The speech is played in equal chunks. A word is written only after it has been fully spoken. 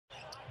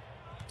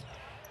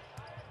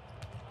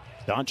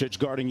Doncic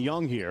guarding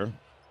Young here.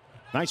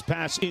 Nice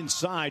pass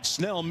inside.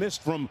 Snell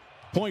missed from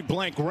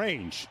point-blank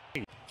range.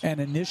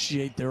 And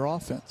initiate their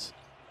offense.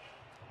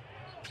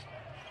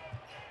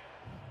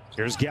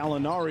 Here's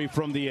Gallinari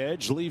from the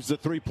edge. Leaves the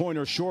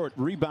three-pointer short.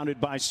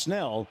 Rebounded by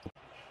Snell.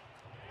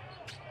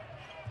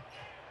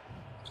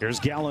 Here's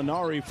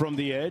Gallinari from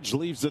the edge.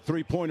 Leaves the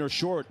three-pointer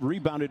short.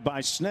 Rebounded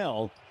by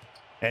Snell.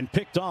 And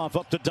picked off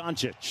up to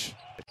Doncic.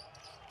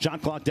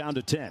 Shot clock down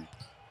to 10.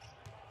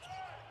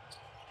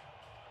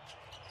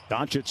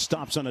 Doncic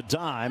stops on a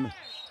dime.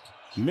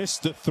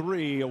 Missed the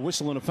three. A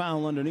whistle and a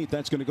foul underneath.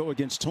 That's going to go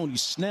against Tony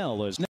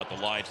Snell. As the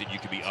lives that you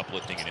could be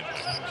uplifting and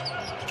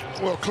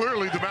impacting. Well,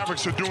 clearly the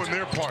Mavericks are doing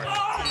their part.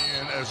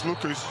 And as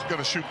Luka's going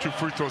to shoot 2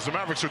 free throws, the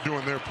Mavericks are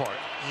doing their part.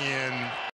 And